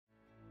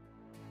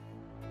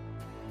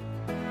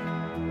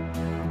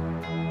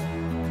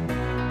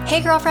Hey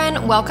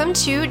girlfriend, welcome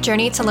to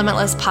Journey to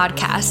Limitless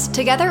podcast.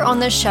 Together on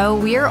this show,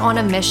 we are on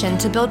a mission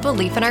to build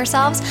belief in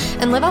ourselves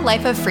and live a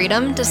life of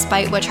freedom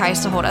despite what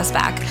tries to hold us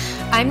back.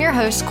 I'm your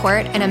host,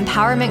 Court, an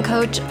empowerment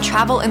coach,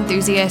 travel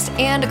enthusiast,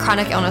 and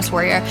chronic illness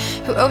warrior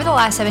who over the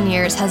last 7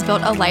 years has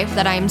built a life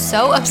that I am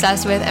so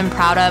obsessed with and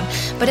proud of,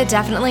 but it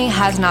definitely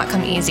has not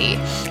come easy.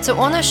 So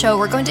on the show,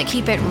 we're going to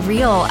keep it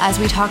real as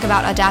we talk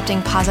about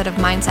adapting positive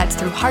mindsets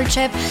through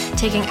hardship,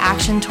 taking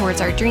action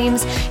towards our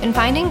dreams, and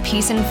finding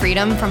peace and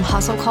freedom from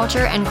hustle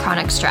culture and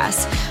chronic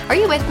stress. Are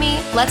you with me?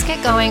 Let's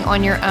get going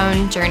on your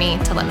own journey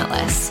to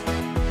limitless.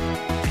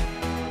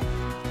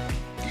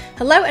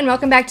 Hello and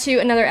welcome back to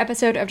another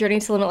episode of Journey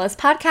to Limitless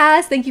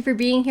podcast. Thank you for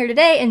being here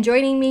today and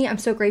joining me. I'm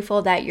so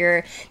grateful that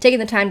you're taking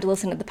the time to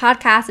listen to the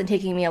podcast and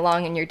taking me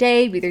along in your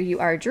day, whether you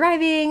are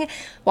driving,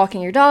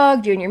 walking your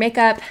dog, doing your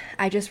makeup.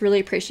 I just really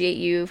appreciate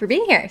you for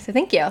being here. So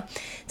thank you.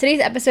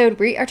 Today's episode,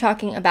 we are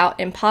talking about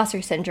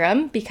imposter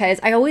syndrome because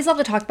I always love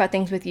to talk about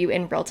things with you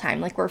in real time.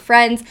 Like we're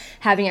friends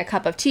having a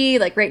cup of tea.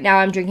 Like right now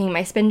I'm drinking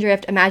my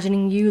Spindrift,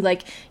 imagining you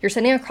like you're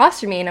sitting across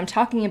from me and I'm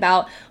talking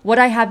about what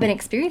I have been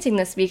experiencing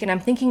this week. And I'm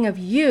thinking of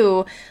you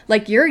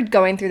like you're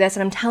going through this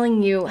and I'm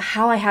telling you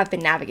how I have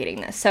been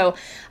navigating this. So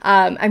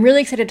I'm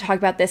really excited to talk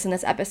about this in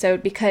this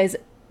episode because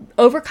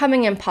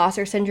overcoming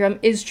imposter syndrome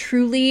is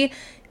truly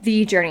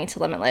the journey to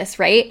limitless,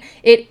 right?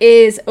 It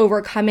is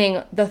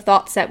overcoming the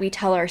thoughts that we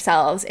tell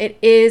ourselves. It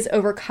is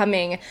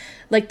overcoming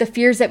like the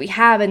fears that we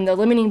have and the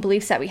limiting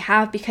beliefs that we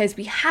have because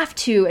we have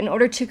to in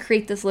order to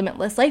create this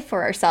limitless life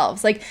for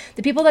ourselves. Like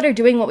the people that are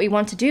doing what we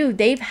want to do,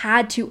 they've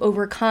had to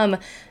overcome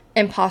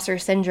imposter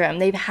syndrome.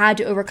 They've had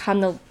to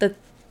overcome the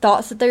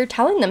thoughts that they're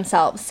telling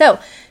themselves. So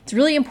it's a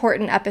really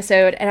important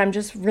episode and I'm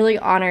just really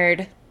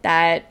honored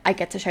that I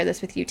get to share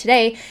this with you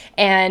today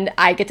and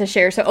I get to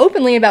share so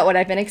openly about what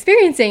I've been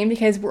experiencing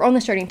because we're on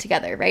this journey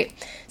together, right?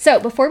 So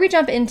before we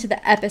jump into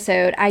the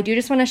episode, I do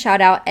just want to shout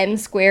out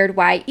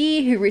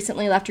M2YE who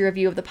recently left a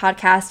review of the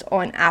podcast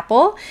on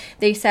Apple.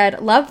 They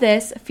said, "Love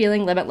this,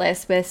 feeling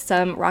limitless," with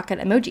some rocket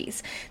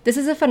emojis. "This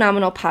is a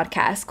phenomenal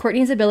podcast.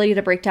 Courtney's ability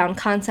to break down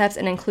concepts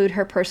and include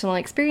her personal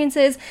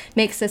experiences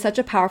makes this such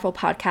a powerful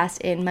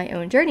podcast in my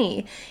own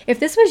journey." If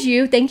this was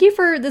you, thank you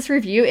for this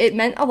review. It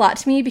meant a lot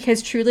to me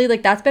because truly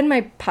like that's been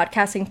my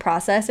podcasting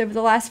process over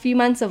the last few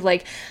months of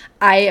like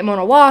I am on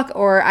a walk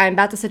or I'm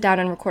about to sit down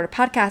and record a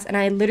podcast and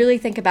I literally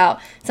think about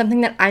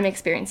something that I'm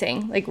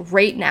experiencing like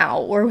right now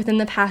or within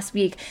the past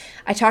week.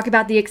 I talk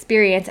about the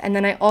experience and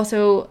then I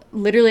also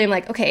literally am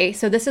like, okay,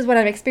 so this is what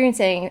I'm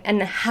experiencing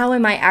and how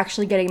am I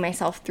actually getting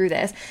myself through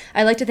this?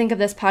 I like to think of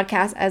this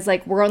podcast as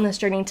like we're on this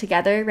journey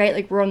together, right?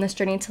 Like we're on this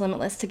journey to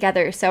limitless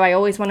together. So I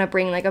always want to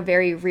bring like a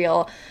very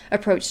real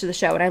approach to the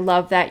show and I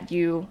love that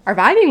you are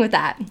vibing with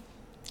that.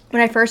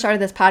 When I first started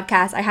this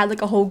podcast, I had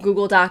like a whole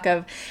Google Doc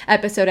of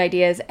episode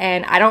ideas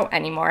and I don't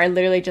anymore. I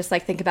literally just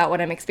like think about what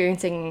I'm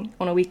experiencing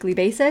on a weekly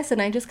basis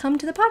and I just come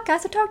to the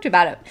podcast and talk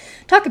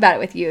about it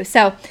with you.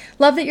 So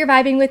love that you're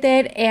vibing with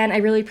it and I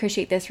really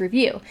appreciate this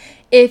review.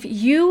 If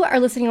you are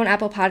listening on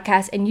Apple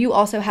Podcasts and you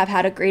also have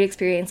had a great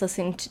experience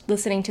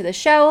listening to the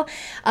show,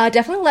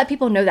 definitely let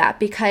people know that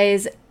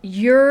because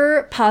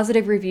your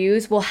positive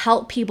reviews will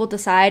help people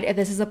decide if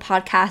this is a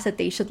podcast that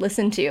they should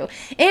listen to.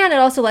 And it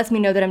also lets me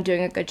know that I'm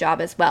doing a good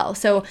job as well.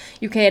 So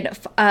you can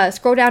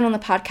scroll down on the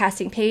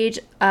podcasting page,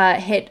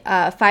 hit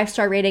a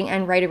 5-star rating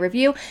and write a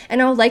review,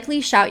 and I'll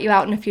likely shout you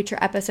out in a future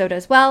episode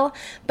as well.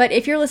 But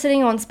if you're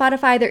listening on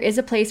Spotify, there is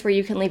a place where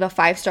you can leave a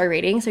 5-star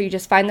rating. So you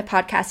just find the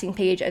podcasting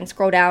page and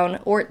scroll down,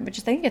 or which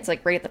I think it's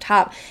like right at the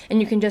top, and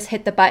you can just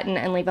hit the button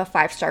and leave a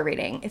 5-star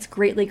rating. It's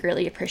greatly,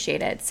 greatly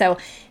appreciated. So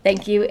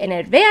thank you in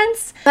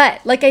advance.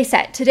 But like I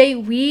said, today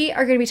we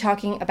are going to be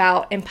talking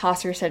about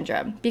imposter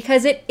syndrome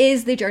because it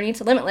is the journey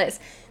to limitless.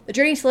 The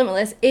journey to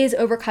limitless is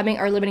overcoming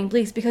our limiting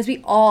beliefs because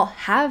we all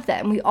have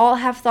them. We all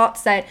have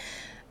thoughts that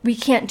we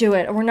can't do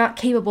it or we're not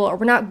capable or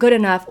we're not good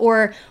enough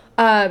or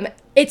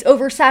it's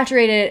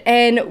oversaturated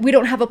and we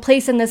don't have a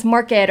place in this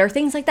market or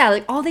things like that.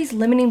 Like all these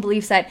limiting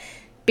beliefs that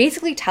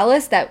basically tell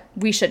us that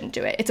we shouldn't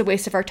do it. It's a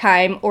waste of our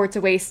time or it's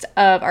a waste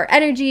of our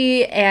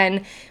energy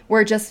and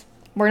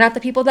we're not the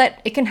people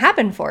that it can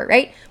happen for,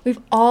 right?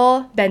 We've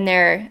all been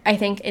there, I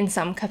think, in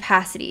some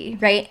capacity,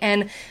 right?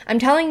 And I'm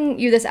telling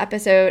you this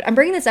episode, I'm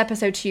bringing this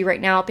episode to you right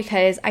now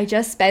because I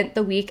just spent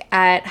the week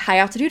at High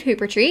Altitude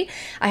Hoop Retreat.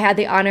 I had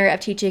the honor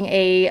of teaching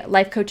a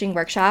life coaching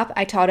workshop.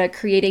 I taught a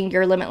creating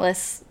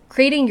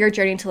your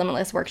journey to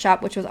limitless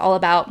workshop, which was all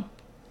about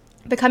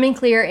becoming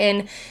clear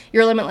in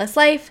your limitless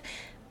life,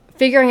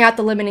 figuring out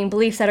the limiting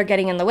beliefs that are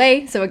getting in the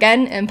way. So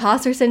again,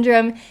 imposter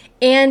syndrome,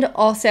 and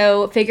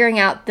also figuring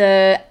out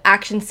the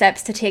action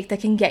steps to take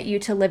that can get you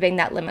to living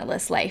that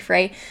limitless life,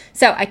 right?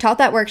 So I taught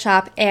that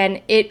workshop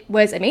and it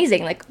was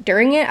amazing. Like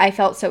during it, I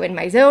felt so in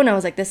my zone. I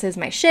was like, this is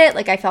my shit.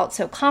 Like I felt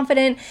so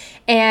confident.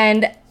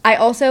 And I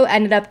also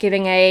ended up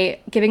giving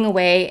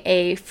away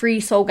a free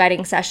soul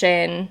guiding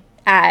session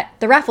at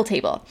the raffle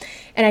table.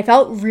 And I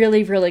felt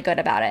really, really good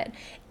about it.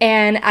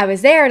 And I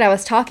was there and I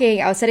was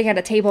sitting at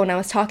a table and I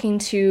was talking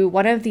to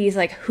one of these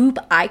like hoop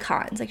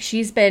icons. Like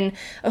she's been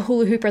a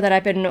hula hooper that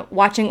I've been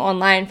watching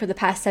online for the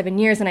past 7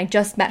 years. And I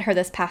just met her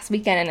this past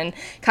weekend and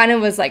kind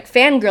of was like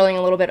fangirling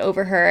a little bit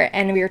over her.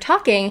 And we were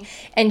talking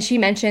and she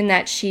mentioned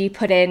that she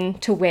put in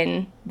to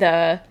win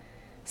the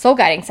soul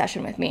guiding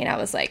session with me. And I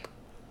was like,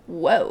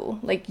 whoa,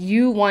 like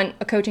you want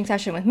a coaching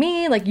session with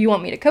me? Like you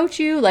want me to coach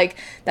you? Like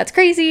that's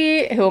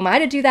crazy. Who am I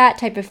to do that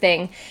type of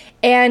thing?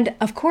 And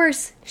of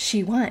course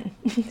she won.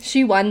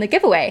 She won the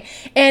giveaway.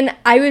 And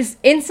I was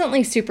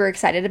instantly super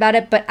excited about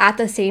it. But at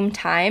the same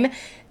time,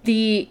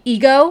 the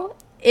ego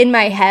in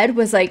my head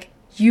was like,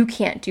 you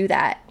can't do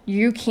that.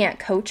 You can't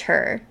coach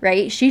her,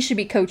 right? She should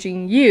be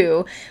coaching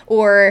you.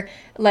 Or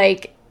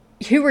like,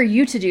 who are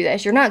you to do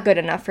this? You're not good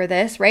enough for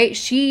this, right?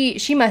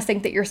 She must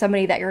think that you're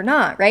somebody that you're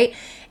not, right?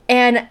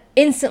 And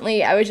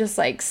instantly I was just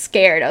like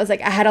scared. I was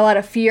like, I had a lot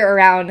of fear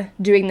around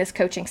doing this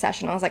coaching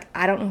session. I was like,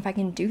 I don't know if I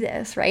can do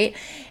this, right?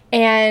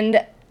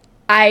 And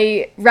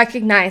I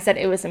recognized that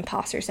it was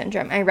imposter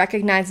syndrome. I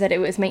recognized that it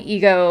was my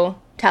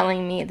ego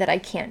telling me that I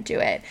can't do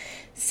it.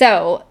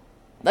 So,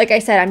 like I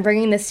said, I'm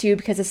bringing this to you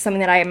because it's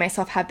something that I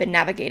myself have been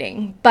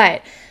navigating.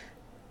 But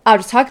I'll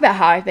just talk about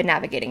how I've been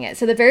navigating it.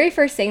 So the very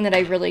first thing that I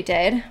really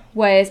did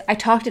was I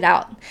talked it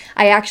out.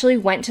 I actually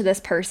went to this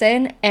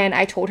person and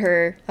I told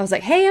her, I was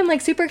like, hey, I'm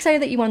like super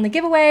excited that you won the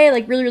giveaway,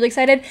 like really, really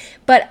excited.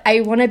 But I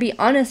want to be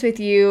honest with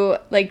you.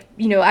 Like,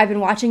 you know, I've been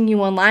watching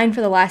you online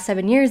for the last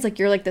 7 years. Like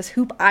you're like this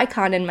hoop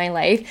icon in my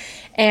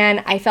life.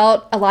 And I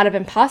felt a lot of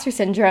imposter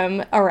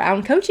syndrome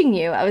around coaching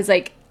you. I was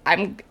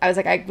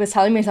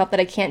telling myself that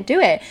I can't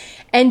do it.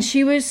 And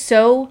she was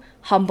so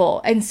humble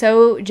and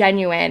so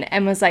genuine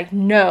and was like,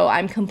 no,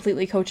 I'm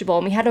completely coachable.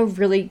 And we had a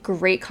really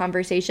great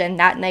conversation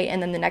that night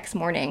and then the next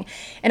morning.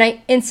 And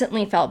I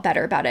instantly felt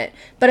better about it.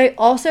 But I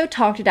also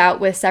talked it out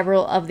with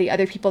several of the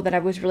other people that I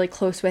was really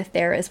close with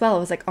there as well. I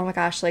was like, oh my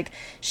gosh, like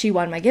she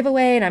won my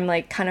giveaway and I'm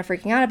like kind of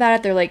freaking out about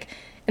it. They're like,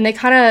 and they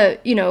kind of,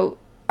 you know,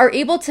 are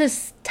able to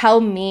tell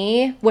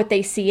me what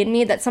they see in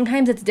me, that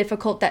sometimes it's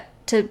difficult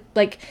to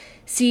like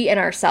see in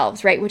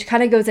ourselves, right? Which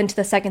kind of goes into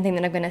the second thing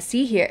that I'm going to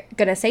say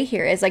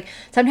here is like,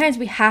 sometimes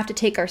we have to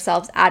take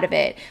ourselves out of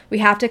it. We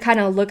have to kind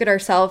of look at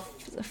ourselves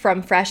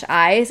from fresh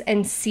eyes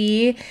and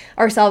see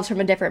ourselves from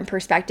a different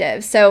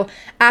perspective. So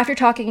after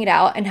talking it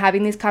out and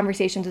having these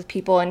conversations with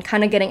people and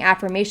kind of getting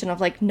affirmation of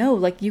like, no,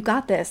 like you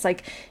got this,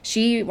 like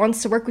she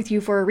wants to work with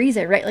you for a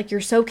reason, right? Like you're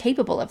so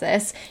capable of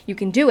this, you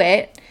can do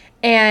it.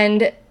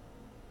 And,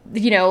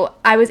 you know,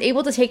 I was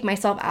able to take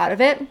myself out of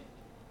it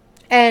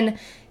and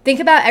think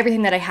about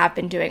everything that I have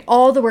been doing,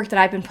 all the work that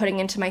I've been putting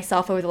into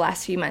myself over the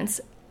last few months.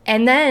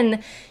 And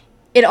then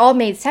it all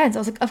made sense. I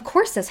was like, of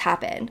course this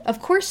happened. Of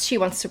course she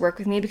wants to work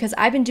with me because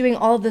I've been doing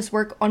all of this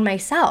work on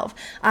myself.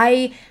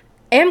 I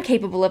am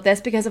capable of this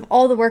because of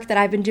all the work that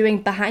I've been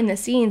doing behind the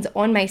scenes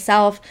on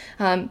myself,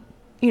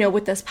 you know,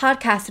 with this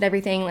podcast and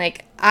everything.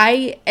 Like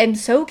I am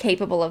so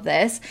capable of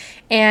this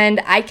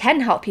and I can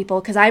help people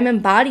because I'm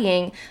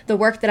embodying the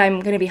work that I'm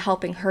going to be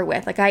helping her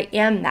with. Like I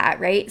am that,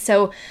 right?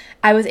 So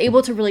I was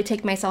able to really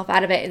take myself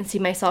out of it and see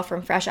myself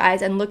from fresh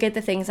eyes and look at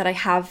the things that I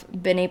have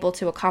been able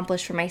to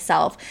accomplish for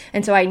myself.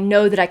 And so I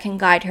know that I can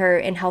guide her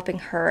in helping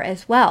her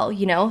as well,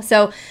 you know?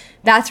 So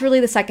that's really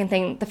the second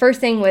thing. The first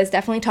thing was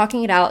definitely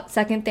talking it out.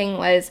 Second thing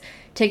was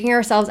taking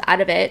ourselves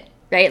out of it,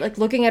 right? Like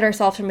looking at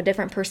ourselves from a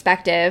different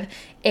perspective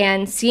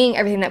and seeing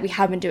everything that we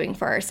have been doing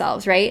for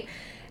ourselves, right?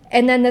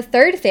 And then the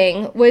third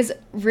thing was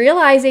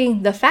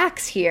realizing the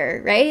facts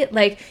here, right?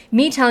 Like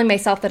me telling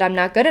myself that I'm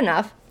not good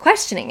enough,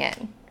 questioning it.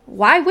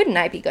 Why wouldn't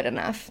I be good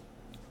enough?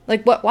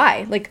 Like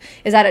why? Like,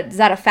 is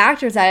that a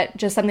fact or is that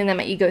just something that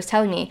my ego is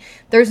telling me?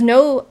 There's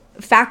no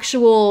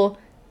factual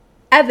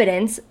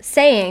evidence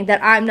saying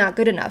that I'm not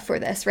good enough for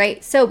this,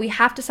 right? So we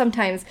have to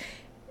sometimes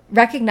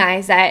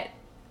recognize that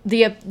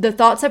the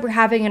thoughts that we're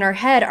having in our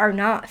head are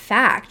not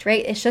fact,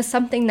 right? It's just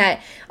something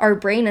that our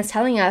brain is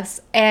telling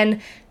us.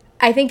 And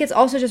I think it's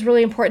also just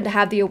really important to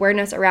have the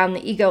awareness around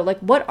the ego. Like,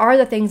 what are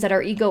the things that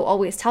our ego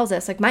always tells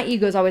us? Like, my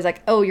ego is always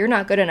like, oh, you're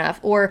not good enough.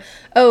 Or,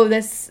 oh,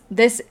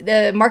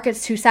 the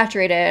market's too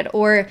saturated.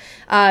 Or,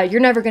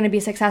 you're never going to be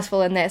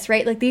successful in this,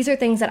 right? Like, these are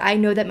things that I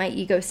know that my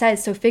ego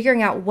says. So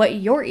figuring out what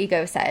your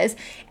ego says.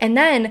 And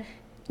then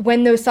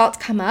when those thoughts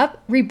come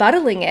up,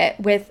 rebuttaling it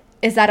with,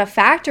 is that a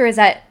fact or is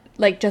that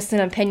like just an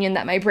opinion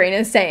that my brain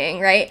is saying,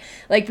 right?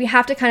 Like, we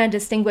have to kind of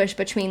distinguish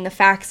between the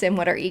facts and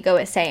what our ego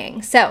is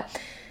saying. So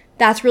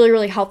that's really,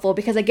 really helpful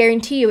because I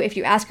guarantee you, if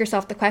you ask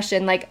yourself the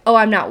question like, oh,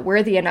 I'm not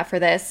worthy enough for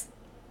this,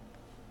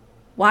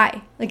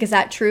 why? Like, is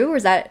that true or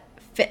is that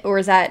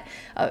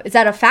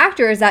a fact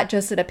or is that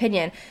just an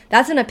opinion?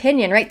 That's an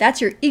opinion, right? That's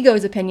your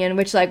ego's opinion,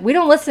 which like we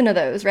don't listen to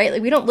those, right?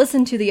 Like we don't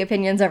listen to the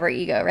opinions of our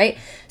ego, right?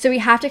 So we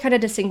have to kind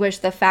of distinguish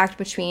the fact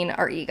between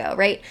our ego,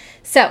 right?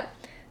 So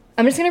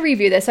I'm just going to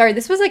review this. Sorry,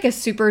 this was like a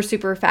super,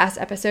 super fast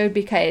episode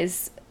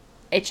because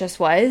it just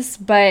was,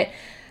 but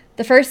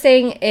the first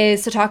thing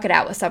is to talk it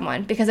out with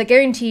someone because I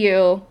guarantee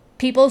you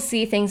people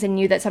see things in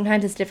you that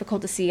sometimes it's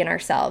difficult to see in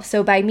ourselves.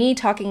 So by me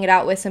talking it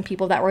out with some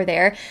people that were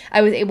there,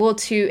 I was able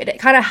to, it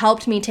kind of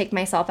helped me take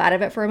myself out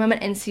of it for a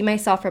moment and see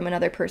myself from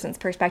another person's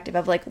perspective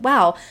of like,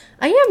 wow,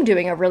 I am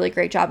doing a really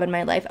great job in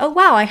my life. Oh,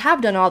 wow, I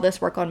have done all this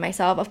work on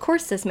myself. Of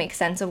course, this makes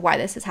sense of why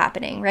this is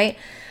happening, right?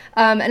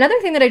 Another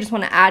thing that I just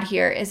want to add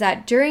here is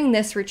that during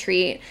this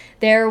retreat,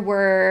 there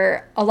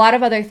were a lot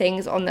of other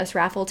things on this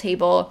raffle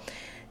table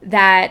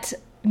that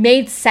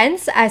made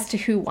sense as to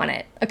who won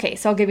it. Okay,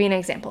 so I'll give you an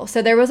example.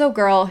 So there was a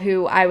girl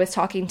who I was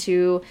talking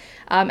to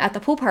at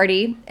the pool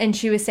party, and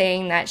she was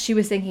saying that she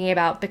was thinking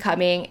about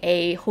becoming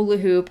a hula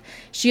hoop.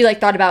 She like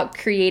thought about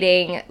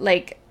creating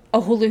like a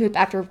hula hoop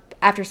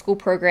after school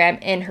program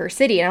in her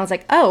city. And I was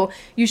like, oh,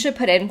 you should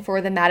put in for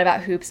the Mad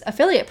About Hoops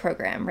affiliate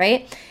program,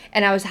 right?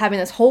 And I was having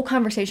this whole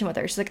conversation with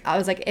her. She's like, I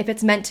was like, if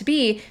it's meant to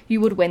be,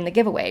 you would win the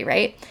giveaway,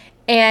 right?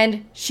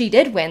 And she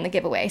did win the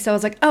giveaway. So I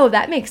was like, oh,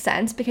 that makes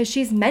sense because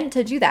she's meant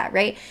to do that,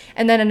 right?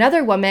 And then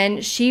another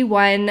woman, she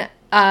won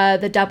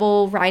the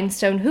double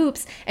rhinestone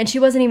hoops, and she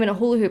wasn't even a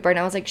hula hooper. And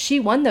I was like, she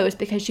won those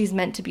because she's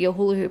meant to be a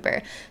hula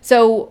hooper.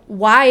 So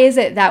why is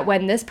it that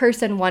when this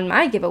person won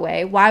my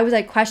giveaway, why was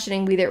I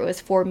questioning whether it was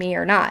for me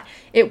or not?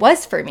 It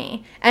was for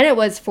me, and it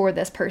was for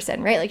this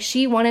person, right? Like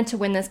she wanted to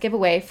win this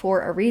giveaway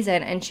for a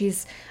reason, and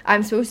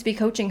I'm supposed to be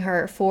coaching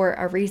her for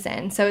a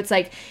reason. So it's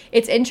like,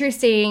 it's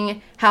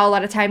interesting how a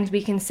lot of times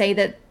we can say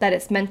that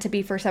it's meant to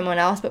be for someone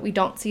else, but we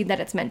don't see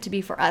that it's meant to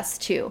be for us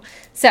too.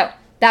 So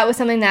that was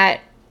something that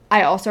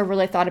I also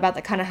really thought about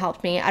that kind of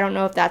helped me. I don't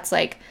know if that's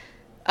like,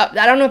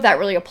 I don't know if that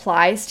really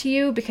applies to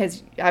you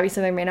because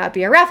obviously there may not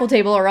be a raffle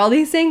table or all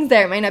these things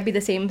there. It might not be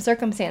the same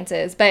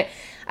circumstances, but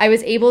I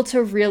was able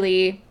to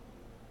really,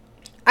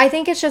 I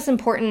think it's just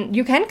important.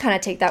 You can kind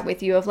of take that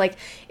with you of like,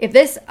 if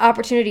this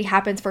opportunity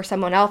happens for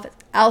someone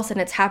else and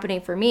it's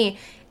happening for me,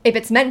 if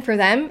it's meant for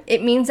them,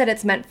 it means that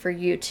it's meant for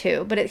you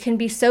too. But it can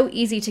be so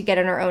easy to get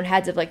in our own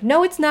heads of like,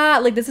 no, it's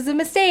not. Like, this is a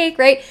mistake,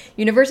 right?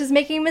 Universe is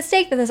making a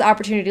mistake that this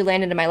opportunity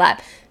landed in my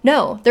lap.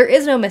 No, there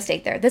is no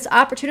mistake there. This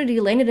opportunity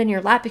landed in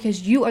your lap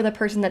because you are the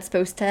person that's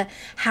supposed to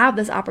have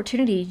this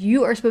opportunity.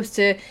 You are supposed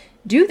to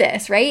do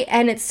this, right?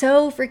 And it's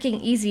so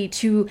freaking easy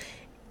to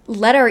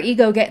let our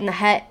ego get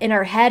in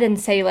our head and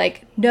say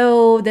like,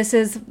 no, this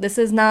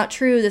is not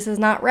true. This is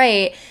not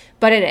right.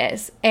 But it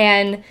is.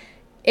 And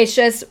it's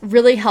just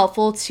really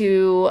helpful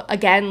to,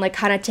 again, like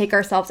kind of take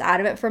ourselves out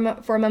of it for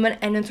a moment.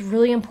 And it's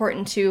really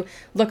important to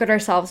look at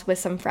ourselves with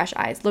some fresh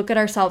eyes, look at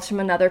ourselves from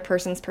another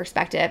person's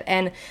perspective.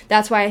 And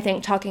that's why I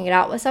think talking it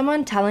out with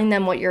someone, telling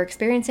them what you're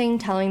experiencing,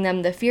 telling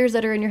them the fears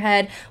that are in your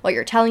head, what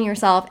you're telling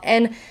yourself,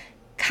 and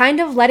kind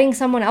of letting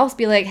someone else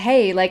be like,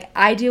 hey, like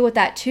I deal with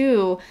that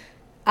too.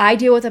 I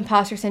deal with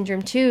imposter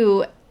syndrome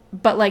too,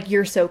 but like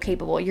you're so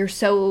capable.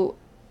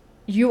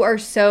 You are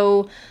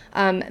so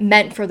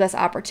meant for this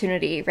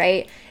opportunity,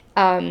 right?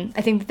 I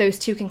think that those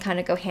two can kind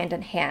of go hand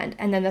in hand.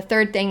 And then the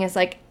third thing is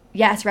like,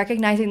 yes,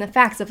 recognizing the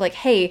facts of like,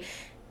 hey,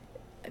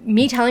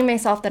 me telling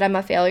myself that I'm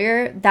a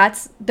failure,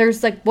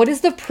 there's like, what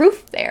is the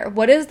proof there?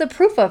 What is the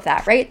proof of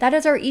that, right? That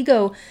is our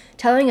ego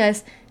telling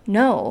us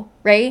no,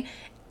 right?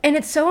 And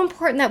it's so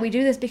important that we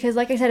do this because,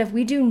 like I said, if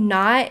we do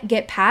not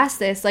get past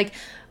this, like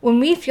when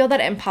we feel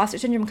that imposter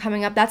syndrome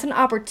coming up, that's an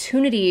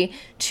opportunity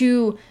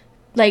to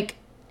like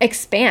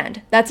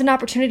expand. That's an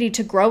opportunity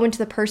to grow into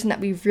the person that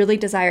we really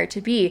desire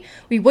to be.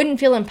 We wouldn't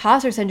feel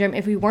imposter syndrome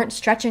if we weren't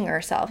stretching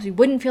ourselves. We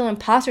wouldn't feel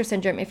imposter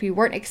syndrome if we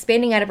weren't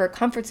expanding out of our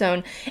comfort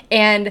zone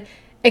and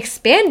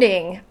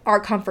expanding our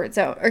comfort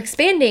zone or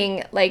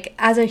expanding like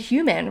as a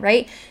human,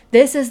 right?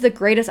 This is the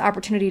greatest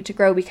opportunity to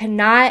grow. We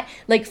cannot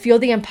like feel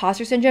the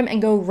imposter syndrome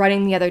and go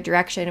running the other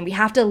direction. And we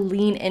have to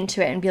lean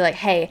into it and be like,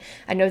 hey,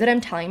 I know that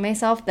I'm telling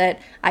myself that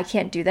I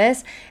can't do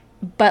this,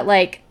 but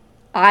like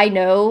I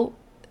know,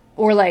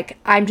 or like,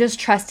 I'm just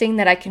trusting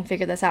that I can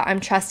figure this out. I'm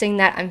trusting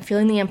that I'm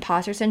feeling the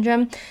imposter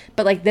syndrome,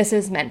 but like, this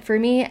is meant for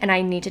me and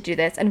I need to do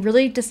this. And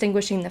really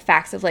distinguishing the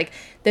facts of like,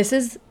 this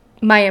is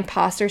my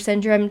imposter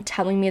syndrome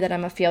telling me that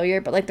I'm a failure,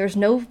 but like, there's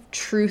no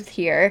truth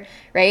here,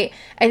 right?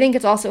 I think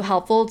it's also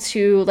helpful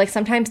to like,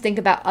 sometimes think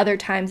about other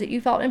times that you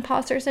felt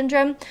imposter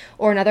syndrome,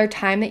 or another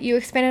time that you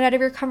expanded out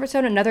of your comfort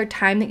zone, another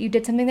time that you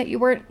did something that you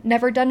weren't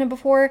never done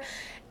before,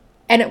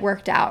 and it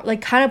worked out. Like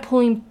kind of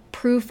pulling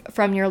proof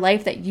from your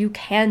life that you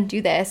can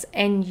do this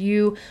and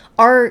you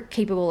are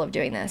capable of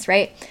doing this,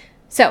 right?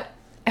 So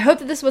I hope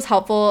that this was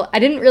helpful. I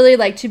didn't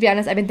really to be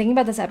honest, I've been thinking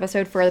about this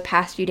episode for the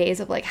past few days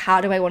of like,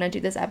 how do I want to do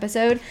this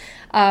episode?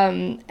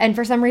 And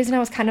for some reason I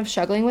was kind of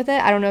struggling with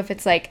it. I don't know if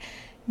it's like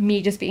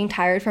me just being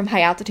tired from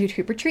high altitude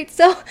hoop retreat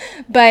still,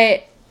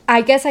 but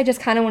I guess I just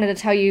kind of wanted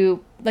to tell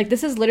you like,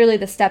 this is literally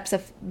the steps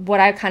of what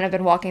I've kind of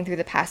been walking through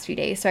the past few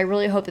days. So I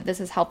really hope that this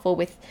is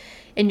helpful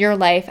in your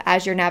life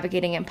as you're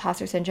navigating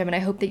imposter syndrome. And I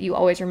hope that you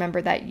always remember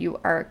that you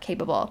are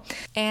capable.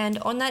 And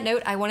on that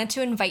note, I wanted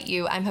to invite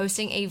you. I'm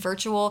hosting a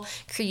virtual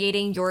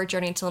Creating Your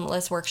Journey to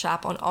Limitless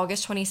workshop on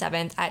August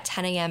 27th at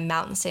 10 a.m.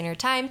 Mountain Standard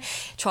Time,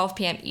 12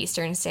 p.m.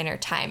 Eastern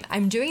Standard Time.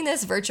 I'm doing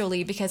this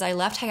virtually because I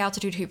left High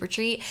Altitude Hoop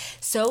Retreat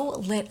so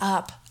lit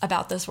up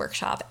about this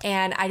workshop.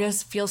 And I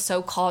just feel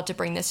so called to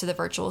bring this to the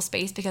virtual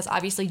space, because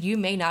obviously you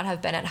may not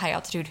have been at High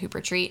Altitude Hoop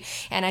Retreat.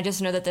 And I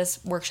just know that this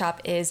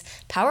workshop is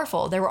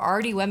powerful. There were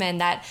already women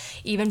that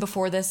even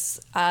before this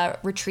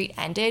retreat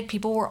ended,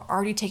 people were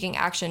already taking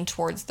action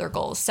towards their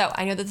goals. So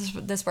I know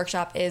that this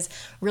workshop is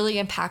really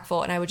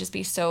impactful, and I would just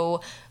be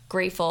so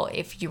grateful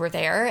if you were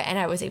there and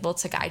I was able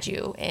to guide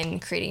you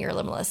in creating your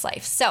limitless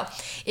life. So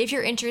if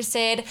you're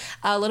interested,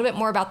 a little bit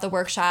more about the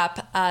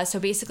workshop. So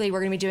basically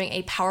we're going to be doing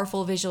a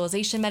powerful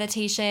visualization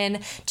meditation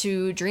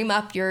to dream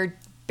up your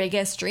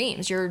biggest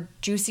dreams, your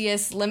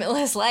juiciest,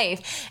 limitless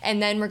life.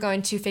 And then we're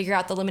going to figure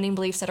out the limiting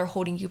beliefs that are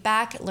holding you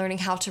back, learning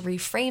how to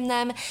reframe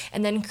them,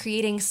 and then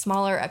creating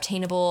smaller,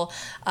 obtainable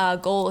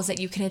goals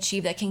that you can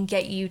achieve that can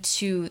get you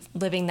to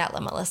living that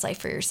limitless life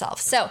for yourself.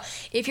 So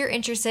if you're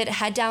interested,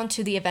 head down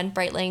to the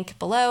Eventbrite link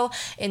below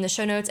in the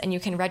show notes and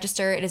you can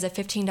register. It is a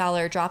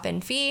 $15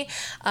 drop-in fee.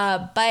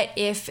 But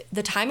if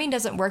the timing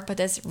doesn't work, but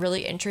this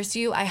really interests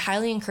you, I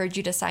highly encourage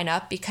you to sign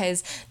up,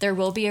 because there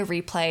will be a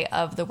replay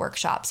of the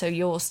workshop. So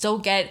you'll still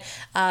get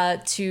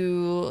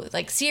to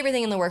see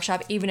everything in the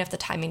workshop, even if the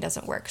timing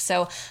doesn't work.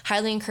 So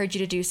highly encourage you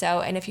to do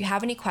so. And if you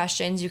have any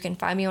questions, you can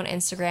find me on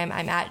Instagram.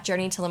 I'm at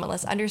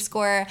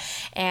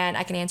journeytolimitless_, and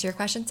I can answer your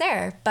questions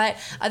there. But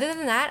other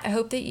than that, I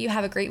hope that you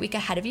have a great week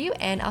ahead of you,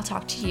 and I'll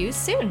talk to you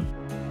soon.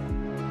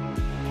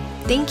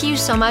 Thank you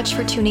so much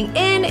for tuning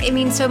in. It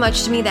means so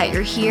much to me that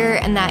you're here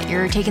and that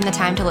you're taking the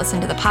time to listen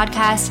to the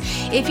podcast.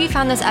 If you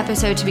found this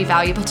episode to be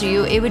valuable to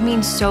you, it would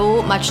mean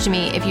so much to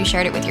me if you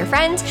shared it with your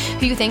friends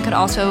who you think could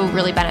also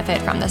really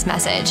benefit from this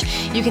message.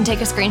 You can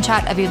take a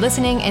screenshot of you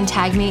listening and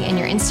tag me in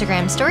your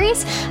Instagram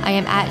stories. I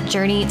am at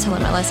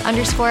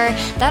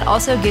journeytolimitless_. That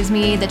also gives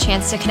me the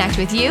chance to connect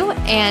with you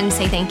and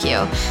say thank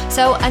you.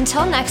 So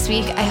until next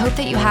week, I hope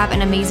that you have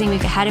an amazing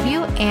week ahead of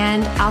you,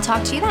 and I'll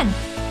talk to you then.